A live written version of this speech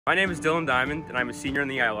My name is Dylan Diamond, and I'm a senior in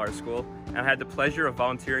the ILR school, and I had the pleasure of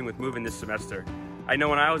volunteering with Move In this semester. I know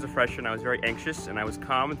when I was a freshman, I was very anxious, and I was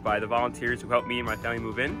calmed by the volunteers who helped me and my family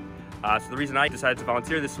move in. So the reason I decided to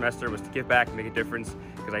volunteer this semester was to give back and make a difference,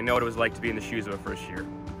 because I know what it was like to be in the shoes of a first year.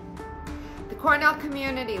 The Cornell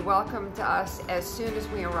community welcomed us as soon as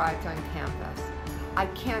we arrived on campus. I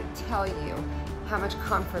can't tell you how much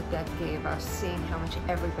comfort that gave us, seeing how much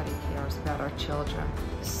everybody cares about our children.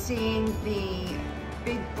 Seeing the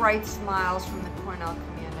big bright smiles from the Cornell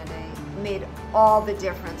community made all the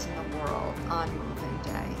difference in the world on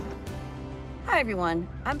move-in day. Hi everyone,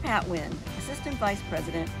 I'm Pat Wynn, Assistant Vice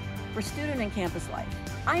President for Student and Campus Life.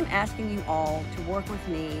 I'm asking you all to work with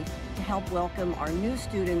me to help welcome our new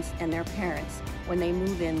students and their parents when they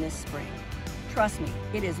move in this spring. Trust me,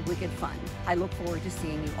 it is wicked fun. I look forward to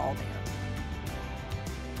seeing you all there.